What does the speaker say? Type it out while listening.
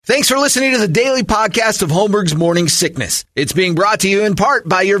Thanks for listening to the daily podcast of Holmberg's Morning Sickness. It's being brought to you in part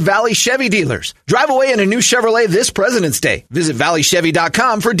by your Valley Chevy dealers. Drive away in a new Chevrolet this President's Day. Visit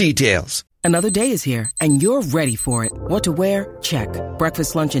valleychevy.com for details. Another day is here, and you're ready for it. What to wear? Check.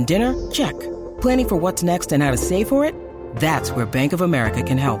 Breakfast, lunch, and dinner? Check. Planning for what's next and how to save for it? That's where Bank of America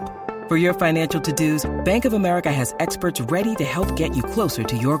can help. For your financial to-dos, Bank of America has experts ready to help get you closer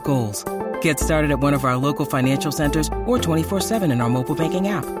to your goals. Get started at one of our local financial centers or 24/7 in our mobile banking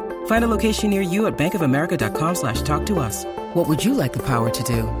app. Find a location near you at bankofamerica.com/talktous. What would you like the power to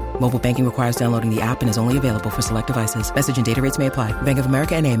do? Mobile banking requires downloading the app and is only available for select devices. Message and data rates may apply. Bank of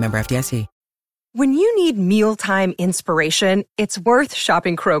America NA, member FDIC. When you need mealtime inspiration, it's worth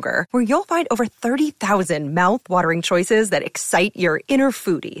shopping Kroger, where you'll find over 30,000 mouth-watering choices that excite your inner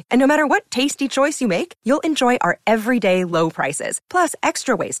foodie. And no matter what tasty choice you make, you'll enjoy our everyday low prices, plus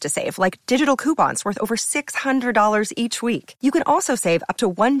extra ways to save, like digital coupons worth over $600 each week. You can also save up to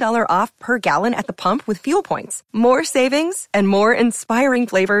 $1 off per gallon at the pump with fuel points. More savings and more inspiring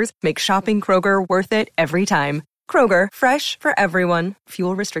flavors make shopping Kroger worth it every time. Kroger, fresh for everyone.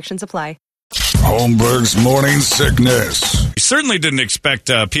 Fuel restrictions apply. Holmberg's Morning Sickness. We certainly didn't expect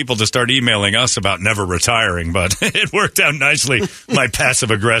people to start emailing us about never retiring, but it worked out nicely. My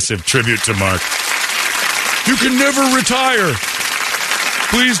passive-aggressive tribute to Mark. You can never retire.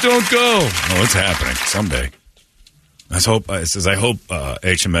 Please don't go. Oh, it's happening someday. I hope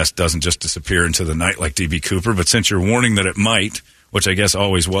HMS doesn't just disappear into the night like D.B. Cooper, but since you're warning that it might, which I guess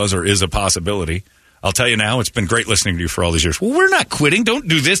always was or is a possibility, I'll tell you now, it's been great listening to you for all these years. Well, we're not quitting. Don't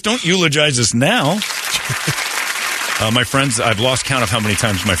do this. Don't eulogize us now. My friends, I've lost count of how many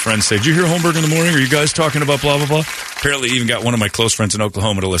times my friends say, did you hear Holmberg in the morning? Are you guys talking about blah, blah, blah? Apparently, even got one of my close friends in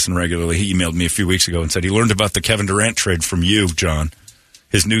Oklahoma to listen regularly. He emailed me a few weeks ago and said he learned about the Kevin Durant trade from you, John,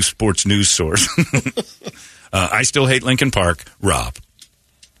 his new sports news source. I still hate Lincoln Park. Rob.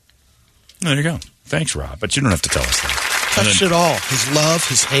 There you go. Thanks, Rob. But you don't have to tell us that. Touched it all. His love,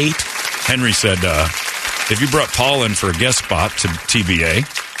 his hate. Henry said, if you brought Paul in for a guest spot to TBA,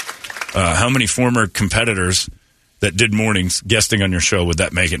 how many former competitors that did mornings guesting on your show would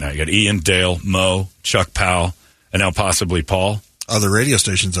that make it now? You got Ian, Dale, Mo, Chuck Powell, and now possibly Paul. Other radio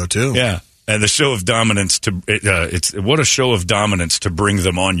stations, though, too. Yeah. And the show of dominance what a show of dominance to bring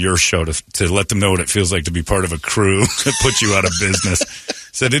them on your show to let them know what it feels like to be part of a crew that puts you out of business.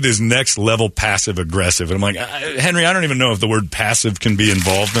 Said it is next level passive aggressive. And I'm like, Henry, I don't even know if the word passive can be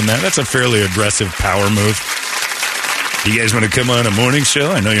involved in that. That's a fairly aggressive power move. You guys want to come on a morning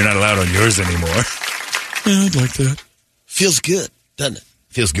show? I know you're not allowed on yours anymore. Yeah, I'd like that. Feels good, doesn't it?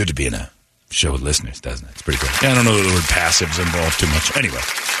 Feels good to be in a show with listeners, doesn't it? It's pretty great. Yeah, I don't know that the word passive's involved too much. Anyway.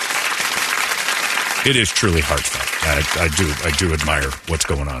 It is truly heartfelt. I do admire what's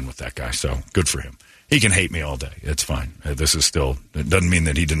going on with that guy, so good for him. He can hate me all day. It's fine. This is still, it doesn't mean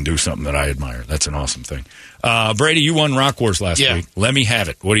that he didn't do something that I admire. That's an awesome thing. Brady, you won Rock Wars last week. Let me have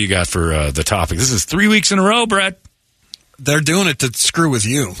it. What do you got for the topic? This is 3 weeks in a row, Brett. They're doing it to screw with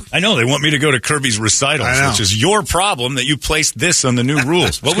you. I know. They want me to go to Kirby's recitals, which is your problem that you placed this on the new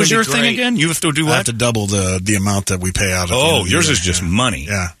rules. What was your thing again? You have to do what? I have to double the amount that we pay out. Oh, yours is just money.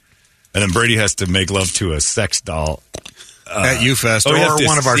 Yeah. And then Brady has to make love to a sex doll. At UFest or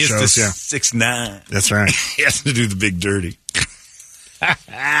one of our shows, 6'9". That's right. He has to do the big dirty.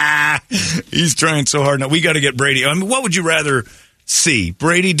 He's trying so hard now. We got to get Brady. I mean, what would you rather see?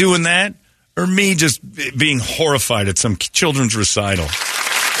 Brady doing that or me just being horrified at some children's recital?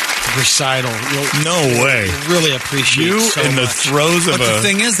 Recital. No way. Really appreciate you so in the much. throes of the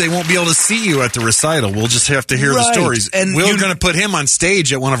thing is, they won't be able to see you at the recital. We'll just have to hear the stories. And we're going to put him on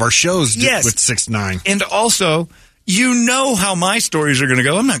stage at one of our shows with 6'9". And also, you know how my stories are going to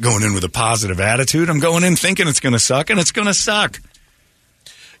go. I'm not going in with a positive attitude. I'm going in thinking it's going to suck, and it's going to suck.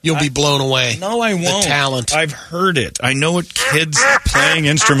 You'll be blown away. No, I won't. The talent. I've heard it. I know what kids playing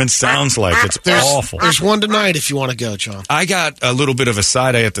instruments sounds like. It's awful. There's one tonight if you want to go, John. I got a little bit of a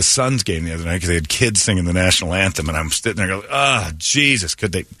side eye at the Suns game the other night because they had kids singing the national anthem, and I'm sitting there going, Jesus,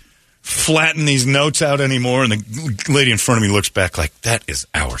 could they flatten these notes out anymore? And the lady in front of me looks back like, that is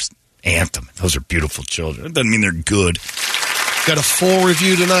our anthem. Those are beautiful children. It doesn't mean they're good. Got a full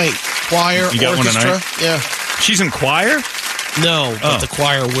review tonight. Choir, you got orchestra. One tonight? Yeah. She's in choir? No, but the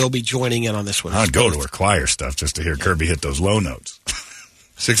choir will be joining in on this one. I'd go to her choir stuff just to hear Kirby hit those low notes.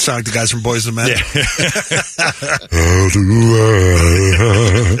 6'9", the guys from Boys and Men. Yeah. How do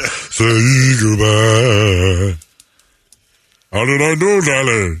I say goodbye? How did I know,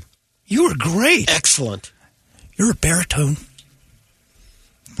 darling? You were great. Excellent. You're a baritone.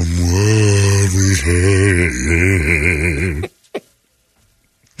 From what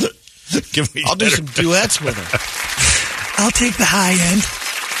we I'll do some duets with her. I'll take the high end.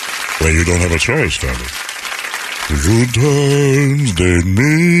 Well, you don't have a choice, darling. The good times, they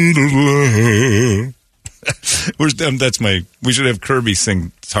mean a lot. That's we should have Kirby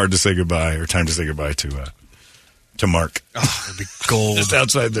sing It's Hard to Say Goodbye or Time to Say Goodbye to Mark. Oh, that'd be gold. Just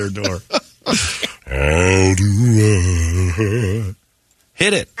outside their door. How do I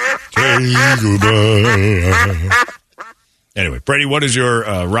hit it? say goodbye? Anyway, Brady, what is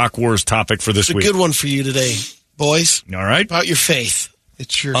your Rock Wars topic for this week? It's a good one for you today, boys. All right. About your faith.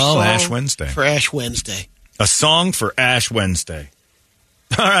 It's your song Ash Wednesday. for Ash Wednesday. A song for Ash Wednesday.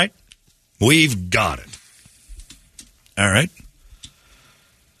 All right. We've got it. All right.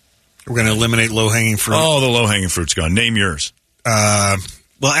 We're going to eliminate low-hanging fruit. Oh, the low-hanging fruit's gone. Name yours. Well,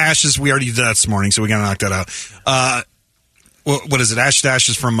 Ashes, we already did that this morning, so we got to knock that out. What is it? Ash to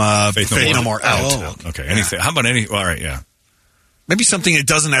Ashes from Faith No More. Out. Okay. Anything? How about any? All right, yeah. Maybe something that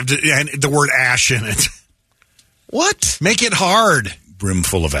doesn't have the word ash in it. What? Make it hard. Brim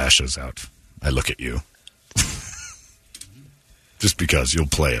full of ashes out. I look at you. Just because you'll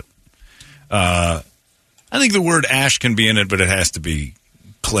play it. I think the word ash can be in it, but it has to be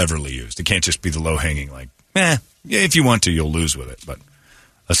cleverly used. It can't just be the low-hanging, if you want to, you'll lose with it. But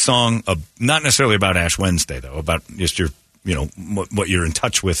a song, not necessarily about Ash Wednesday, though, about just your, what you're in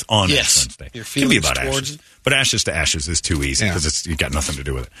touch with on Ash Wednesday. Your feelings can be about towards ashes. it. But Ashes to Ashes is too easy because you got nothing to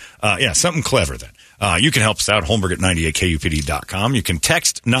do with it. Something clever then. You can help us out, Holmberg at 98kupd.com. You can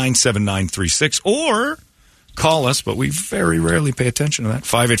text 97936 or call us, but we very rarely pay attention to that.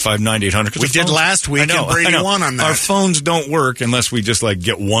 585-9800. We did last week, and Brady won on that. Our phones don't work unless we just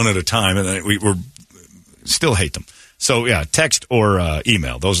get one at a time, and then we're still hate them. So, text or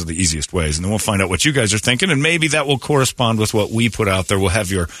email. Those are the easiest ways. And then we'll find out what you guys are thinking, and maybe that will correspond with what we put out there. We'll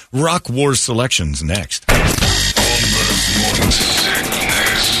have your Rock Wars selections next.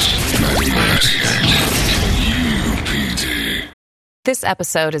 This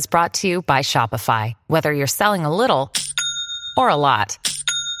episode is brought to you by Shopify. Whether you're selling a little or a lot,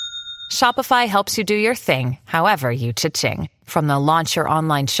 Shopify helps you do your thing, however you cha-ching. From the launch your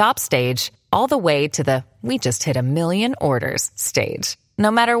online shop stage, all the way to the we just hit 1 million orders stage.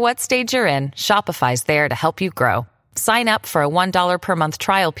 No matter what stage you're in, Shopify's there to help you grow. Sign up for a $1 per month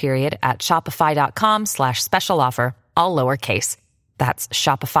trial period at shopify.com/special offer, all lowercase. That's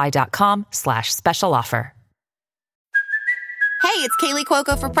shopify.com/special offer. Hey, it's Kaylee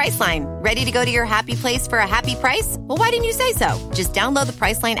Cuoco for Priceline. Ready to go to your happy place for a happy price? Well, why didn't you say so? Just download the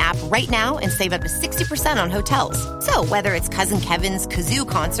Priceline app right now and save up to 60% on hotels. So whether it's Cousin Kevin's Kazoo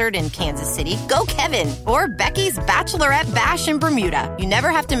Concert in Kansas City, go Kevin, or Becky's Bachelorette Bash in Bermuda, you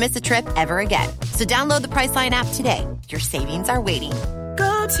never have to miss a trip ever again. So download the Priceline app today. Your savings are waiting.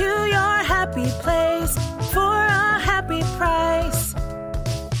 Go to your happy place for a happy price.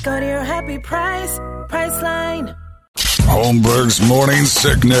 Go to your happy price, Priceline. Holmberg's Morning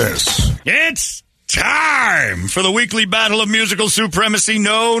Sickness. It's time for the weekly battle of musical supremacy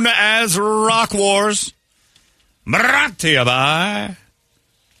known as Rock Wars. Brought to you by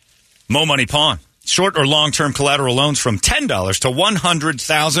Mo Money Pawn. Short or long-term collateral loans from $10 to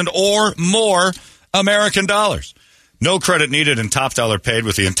 $100,000 or more American dollars. No credit needed and top dollar paid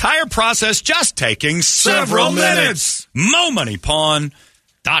with the entire process just taking several minutes.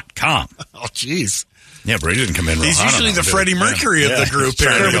 MoMoneyPawn.com. Oh, jeez. Yeah, Brady didn't come in real He's hot usually the Freddie Mercury of the group here.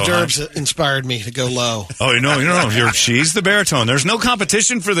 Derbs inspired me to go low. Oh, she's the baritone. There's no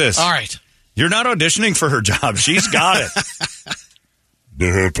competition for this. All right. You're not auditioning for her job. She's got it.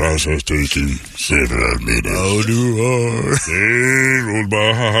 The process taking several minutes. How do I say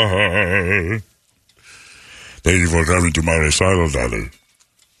goodbye? Thank you for coming to my recital, darling.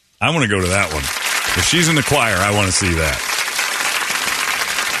 I want to go to that one. If she's in the choir, I want to see that.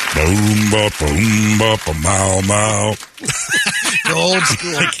 Boom, ba, mow, mow. Old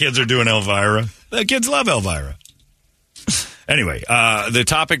school. The kids are doing Elvira. The kids love Elvira. Anyway, the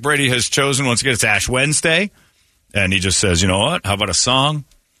topic Brady has chosen, once again, it's Ash Wednesday. And he just says, you know what? How about a song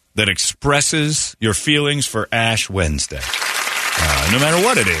that expresses your feelings for Ash Wednesday? No matter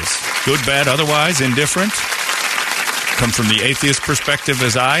what it is. Good, bad, otherwise, indifferent. Come from the atheist perspective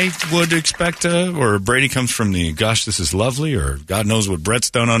as I would expect, or Brady comes from the, gosh, this is lovely, or God knows what Brett's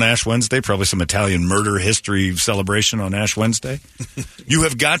done on Ash Wednesday, probably some Italian murder history celebration on Ash Wednesday. You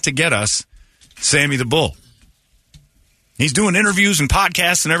have got to get us Sammy the Bull. He's doing interviews and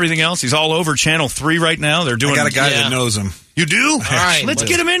podcasts and everything else. He's all over Channel 3 right now. They're doing. I got a guy that knows him. You do? All right. Let's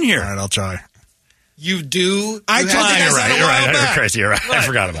get him in here. All right, I'll try. You do? I told you guys You're that a while back. Crazy. You're right. I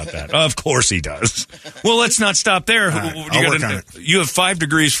forgot about that. Of course he does. Well, let's not stop there. Right, I'll work on it. You have 5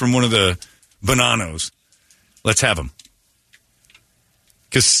 degrees from one of the bananos. Let's have them.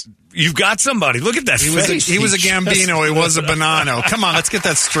 Because You've got somebody. Look at that face. He was a Gambino. He was a Bonanno. Come on, let's get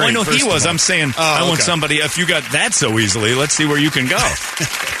that straight. I know he was. I'm saying I want somebody. If you got that so easily, let's see where you can go.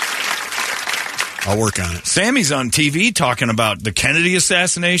 I'll work on it. Sammy's on TV talking about the Kennedy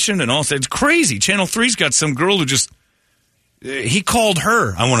assassination and all that. It's crazy. Channel 3's got some girl who just... he called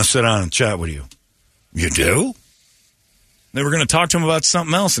her. I want to sit down and chat with you. You do? They were going to talk to him about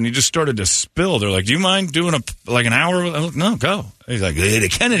something else, and he just started to spill. They're like, do you mind doing an hour? No, go. He's like, the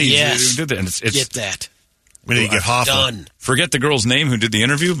Kennedys did that. And it's, get that. We need to get Hoffa. Done. Forget the girl's name who did the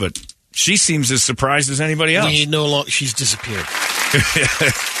interview, but she seems as surprised as anybody else. She's disappeared.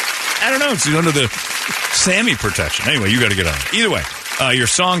 I don't know. It's under the Sammy protection. Anyway, you got to get on it. Either way, your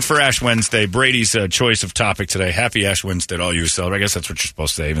song for Ash Wednesday, Brady's choice of topic today. Happy Ash Wednesday to all you who celebrate. I guess that's what you're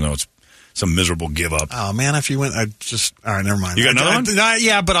supposed to say, even though it's some miserable give up. Oh, man, if you went, all right, never mind. You got another one?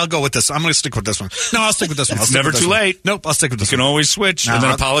 Yeah, but I'll go with this. I'm going to stick with this one. No, I'll stick with this one. It's never too late. Nope, I'll stick with this one. You can always switch and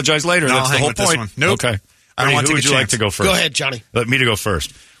then apologize later. No, that's the whole point. Nope. Okay. I don't want to Who would you like to go first? Go ahead, Johnny. Let me to go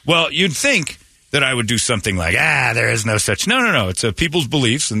first. Well, you'd think that I would do something like, there is no such... No. It's people's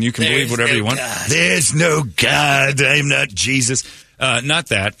beliefs, and you can believe whatever you want. God. There's no God. I'm not Jesus. Not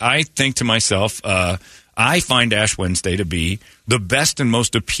that. I think to myself, I find Ash Wednesday to be the best and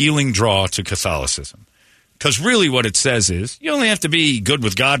most appealing draw to Catholicism. Because really what it says is, you only have to be good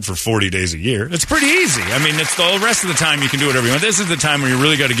with God for 40 days a year. It's pretty easy. I mean, it's the rest of the time you can do whatever you want. This is the time where you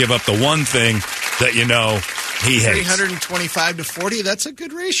really got to give up the one thing that you know he hates. 325 to 40, that's a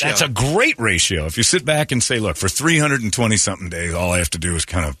good ratio. That's a great ratio. If you sit back and say, look, for 320-something days, all I have to do is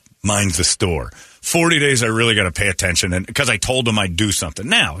kind of mind the store. 40 days, I really got to pay attention because I told him I'd do something.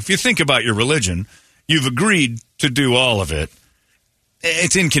 Now, if you think about your religion, you've agreed to do all of it.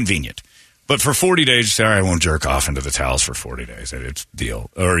 It's inconvenient. But for 40 days, you say, all right, I won't jerk off into the towels for 40 days. It's a deal.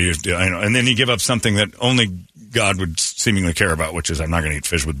 And then you give up something that only God would seemingly care about, which is I'm not going to eat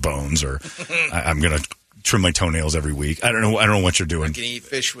fish with bones, or I'm going to trim my toenails every week. I don't know what you're doing. I'm going to eat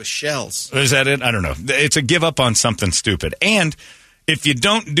fish with shells. Is that it? I don't know. It's a give up on something stupid. And if you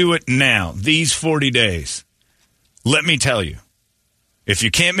don't do it now, these 40 days, let me tell you, if you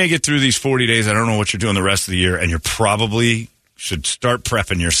can't make it through these 40 days, I don't know what you're doing the rest of the year, and you're probably should start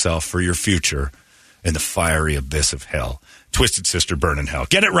prepping yourself for your future in the fiery abyss of hell. Twisted Sister burn in hell.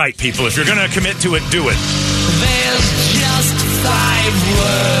 Get it right, people. If you're going to commit to it, do it. There's just 5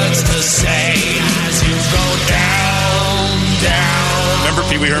 words to say as you go down. Remember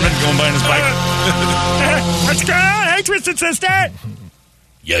Pee Wee Herman going by on his bike? Let's go! Hey, Twisted Sister!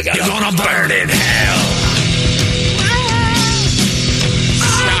 You're gonna burn in hell.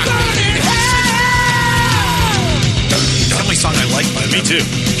 Song I like by them. Me too.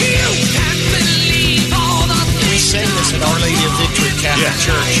 We sang this at Our Lady of Victory Catholic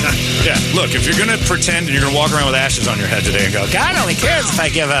Church. Yeah, look, if you're going to pretend and you're going to walk around with ashes on your head today and go, God only cares if I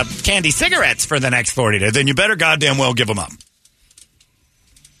give up candy cigarettes for the next 40 days, then you better goddamn well give them up.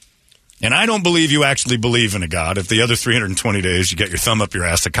 And I don't believe you actually believe in a God if the other 320 days you get your thumb up your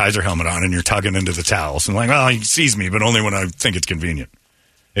ass, the Kaiser helmet on, and you're tugging into the towels. And like, well, he sees me, but only when I think it's convenient.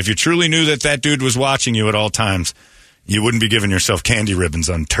 If you truly knew that dude was watching you at all times, you wouldn't be giving yourself candy ribbons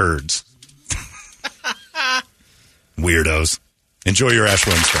on turds. Weirdos. Enjoy your Ash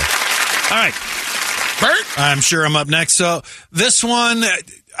Wednesday. All right. Bert? I'm sure I'm up next. So this one,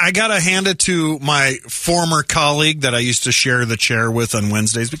 I got to hand it to my former colleague that I used to share the chair with on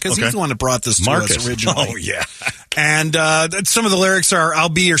Wednesdays because he's the one that brought this to us originally. Oh, yeah. And some of the lyrics are, I'll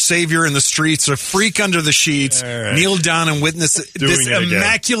be your savior in the streets, a freak under the sheets, kneel down and witness this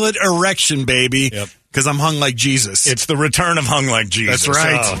immaculate erection, baby. Yep. Because I'm hung like Jesus. It's the return of hung like Jesus. That's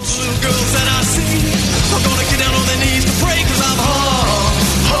right. Little girls that I see are gonna get down on their knees to pray because I'm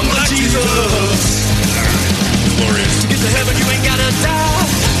hung like Jesus. Glorious. To get to heaven, you ain't gotta die.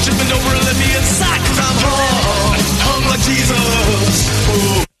 Just bend over and let me inside because I'm hung like Jesus.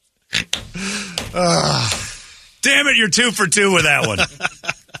 Damn it, you're 2 for 2 with that one.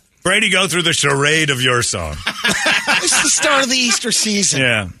 Brady, go through the charade of your song. It's the start of the Easter season.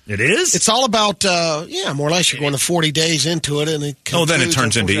 Yeah. It is? It's all about, more or less you're going to 40 days into it. And then it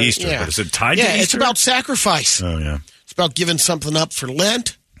turns into Easter. Yeah. But is it tied to Easter? Yeah, it's about sacrifice. Oh, yeah. It's about giving something up for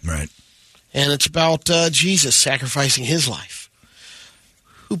Lent. Right. And it's about Jesus sacrificing his life.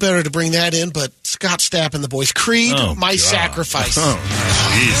 Who better to bring that in but Scott Stapp and the boys? Creed, My Sacrifice. Oh,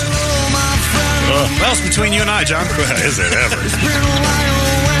 Jesus. Well, it's between you and I, John. Is it ever?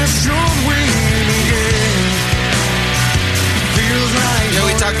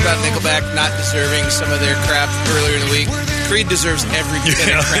 We talked about Nickelback not deserving some of their crap earlier in the week. Creed deserves every bit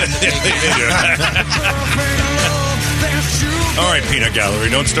of crap that they get. All right, Peanut Gallery,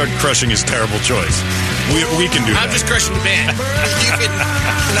 don't start crushing his terrible choice. We can do that. I'm just crushing the band. You can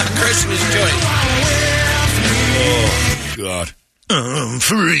not crushing his joint. Oh, God. I'm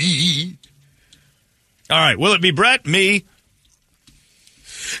free. All right. Will it be Brett, me?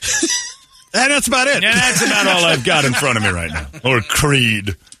 And that's about it. Yeah, that's about all I've got in front of me right now. Or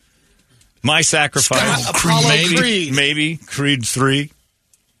Creed. My Sacrifice. Maybe. Creed 3.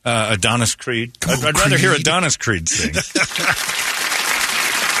 Adonis Creed. I'd rather hear Adonis Creed sing.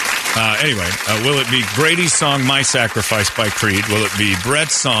 Anyway, will it be Brady's song, My Sacrifice by Creed? Will it be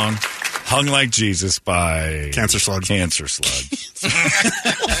Brett's song, Hung Like Jesus by Cancer Slug?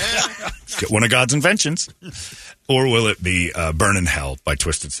 One of God's inventions. Or will it be Burn in Hell by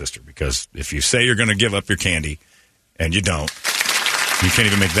Twisted Sister? Because if you say you're going to give up your candy and you don't, you can't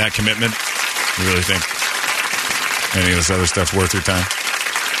even make that commitment. You really think any of this other stuff's worth your time?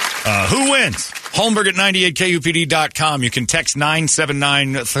 Who wins? Holmberg at 98kupd.com. You can text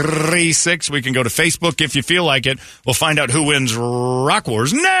 97936. We can go to Facebook if you feel like it. We'll find out who wins Rock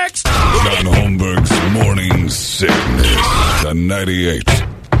Wars next. John Holmberg's Morning Sickness on 98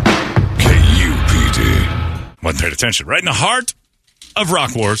 KUPD. Wasn't paying attention. Right in the heart of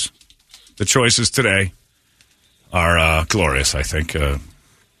Rock Wars. The choices today are glorious, I think.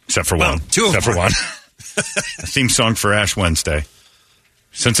 Except for one. Except for one. A theme song for Ash Wednesday.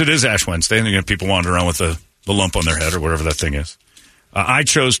 Since it is Ash Wednesday, and again, people wander around with the lump on their head or whatever that thing is. I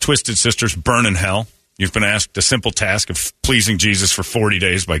chose Twisted Sister's Burn in Hell. You've been asked the simple task of pleasing Jesus for 40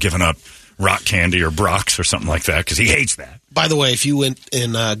 days by giving up rock candy or Brock's or something like that, because he hates that. By the way, if you went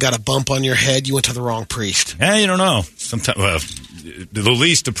and got a bump on your head, you went to the wrong priest. Yeah, you don't know. Sometimes, the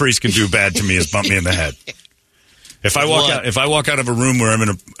least a priest can do bad to me is bump me in the head. If I walk out of a room where I'm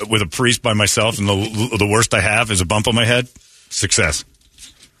with a priest by myself, and the worst I have is a bump on my head, success.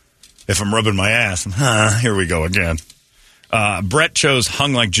 If I'm rubbing my ass, here we go again. Brett chose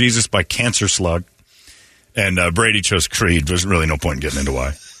Hung Like Jesus by Cancer Slug, and Brady chose Creed. There's really no point in getting into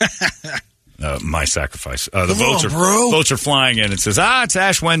why. My Sacrifice. Votes are flying in. It says, it's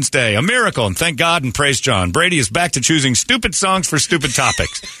Ash Wednesday, a miracle, and thank God and praise John. Brady is back to choosing stupid songs for stupid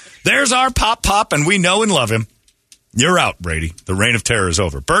topics. There's our pop, and we know and love him. You're out, Brady. The reign of terror is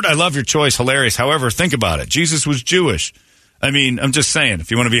over. Bert, I love your choice. Hilarious. However, think about it. Jesus was Jewish. I mean, I'm just saying,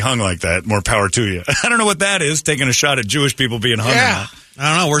 if you want to be hung like that, more power to you. I don't know what that is, taking a shot at Jewish people being hung. Yeah. I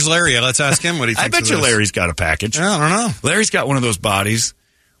don't know. Where's Larry? Let's ask him what he thinks. I bet you of this. Larry's got a package. I don't know. Larry's got one of those bodies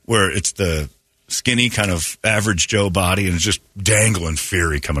where it's the skinny kind of average Joe body and it's just dangling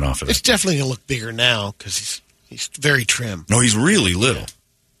fury coming off of it. It's definitely going to look bigger now because he's very trim. No, he's really little.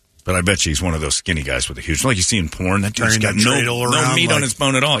 But I bet you he's one of those skinny guys with a huge, like you see in porn. That dude's got no meat on his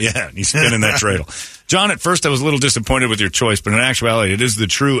bone at all. Yeah, and he's spinning that dreidel. John, at first I was a little disappointed with your choice, but in actuality, it is the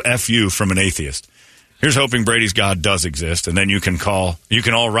true FU from an atheist. Here's hoping Brady's God does exist, and then you can all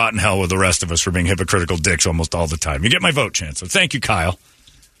rot in hell with the rest of us for being hypocritical dicks almost all the time. You get my vote, Chance. So thank you, Kyle.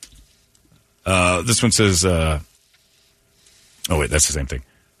 This one says, oh, wait, that's the same thing.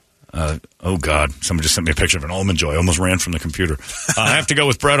 Oh, God. Somebody just sent me a picture of an Almond Joy. I almost ran from the computer. I have to go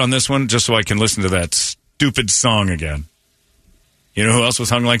with Brett on this one just so I can listen to that stupid song again. You know who else was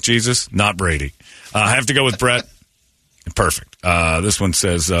hung like Jesus? Not Brady. I have to go with Brett. Perfect. This one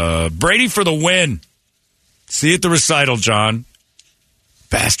says, Brady for the win. See you at the recital, John.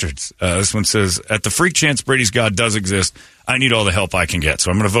 Bastards. This one says, at the freak chance Brady's God does exist, I need all the help I can get.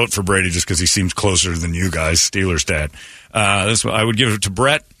 So I'm going to vote for Brady just because he seems closer than you guys, Steelers dad. This one, I would give it to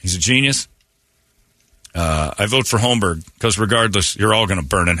Brett. He's a genius. I vote for Holmberg because regardless, you're all going to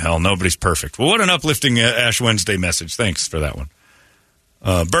burn in hell. Nobody's perfect. Well, what an uplifting Ash Wednesday message. Thanks for that one.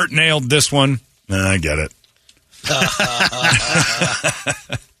 Bert nailed this one. I get it.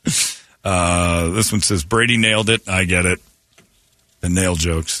 This one says Brady nailed it. I get it. The nail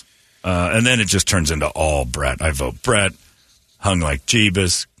jokes. And then it just turns into all Brett. I vote Brett. Hung like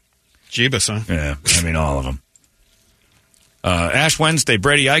Jeebus. Jeebus, huh? Yeah, I mean all of them. Ash Wednesday,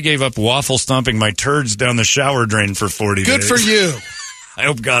 Brady, I gave up waffle stomping my turds down the shower drain for 40 days. Good for you. I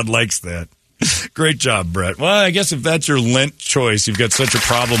hope God likes that. Great job, Brett. Well, I guess if that's your Lent choice, you've got such a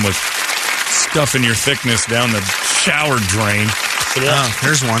problem with stuffing your thickness down the shower drain.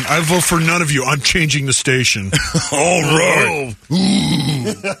 Here's one. I vote for none of you. I'm changing the station. All right.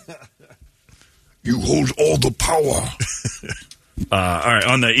 You hold all the power. All right,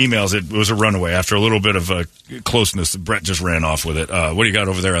 on the emails, it was a runaway. After a little bit of closeness, Brett just ran off with it. What do you got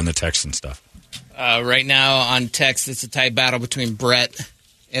over there on the text and stuff? Right now on text, it's a tie battle between Brett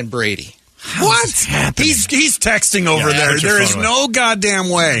and Brady. What? He's texting over there. There is no goddamn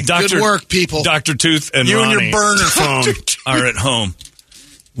way. Good work, people. Dr. Tooth and you Ronnie and your burner phone are at home.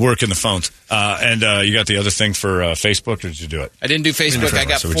 working the phones. And you got the other thing for Facebook, or did you do it? I didn't do Facebook. I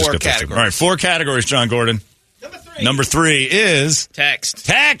got 4 categories. All right, 4 categories, John Gordon. Number 3 is...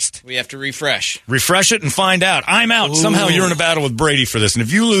 Text. We have to refresh. Refresh it and find out. I'm out. Ooh. Somehow you're in a battle with Brady for this. And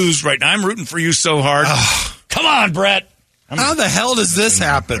if you lose right now, I'm rooting for you so hard. Come on, Brett. How the hell does this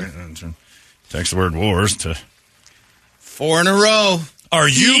happen? Text the word wars to... 4 in a row. Are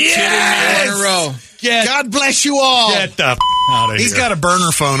you kidding me? 4 in a row. God bless you all. Get the out of here. He's got a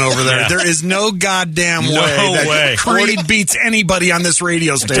burner phone over there. Yeah. There is no goddamn way that Creed beats anybody on this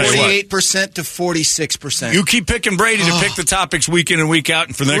radio station. 48% to 46%. You keep picking Brady to pick the topics week in and week out,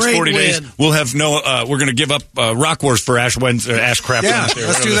 and for the next 40 days, we'll have we're going to give up Rock Wars for Ash Crap. Yeah,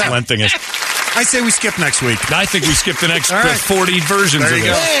 let's do that. Thing is. I say we skip next week. I think we skip the next 40 versions there of you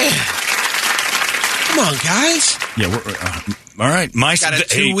go. Come on, guys. Yeah, all right. Got a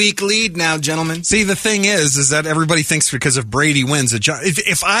 2-week lead now, gentlemen. See, the thing is that everybody thinks because if Brady wins,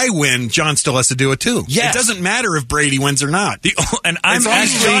 if I win, John still has to do it too. Yes. It doesn't matter if Brady wins or not. And I'm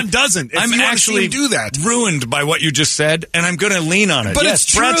actually John doesn't. I'm actually do that. Ruined by what you just said, and I'm going to lean on it. But yes,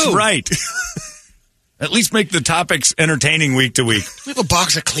 it's true. Brett's right. At least make the topics entertaining week to week. We have a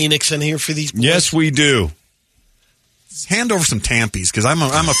box of Kleenex in here for these boys. Yes, we do. Hand over some Tampies, because I'm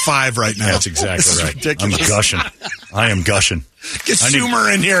a 5 right now. That's exactly right. I'm gushing. I am gushing. Get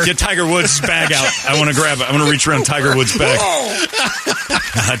Schumer in here. Get Tiger Woods' bag out. I want to grab it. I want to reach around Tiger Woods' bag.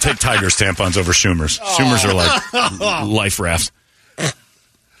 I take Tiger's tampons over Schumer's. Schumer's are like life rafts.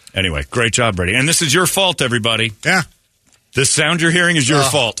 Anyway, great job, Brady. And this is your fault, everybody. Yeah. This sound you're hearing is your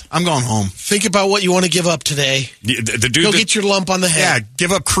fault. I'm going home. Think about what you want to give up today. The dude Go get your lump on the head. Yeah,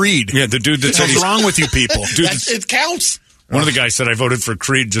 give up Creed. Yeah, the dude that said what's wrong with you people? Dude, it counts. One of the guys said I voted for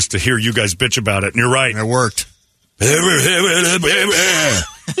Creed just to hear you guys bitch about it, and you're right. It worked.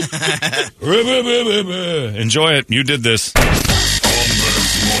 Enjoy it. You did this.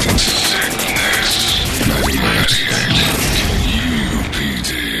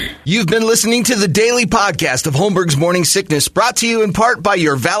 You've been listening to the daily podcast of Holmberg's Morning Sickness, brought to you in part by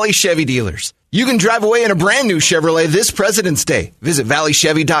your Valley Chevy dealers. You can drive away in a brand new Chevrolet this President's Day. Visit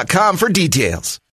valleychevy.com for details.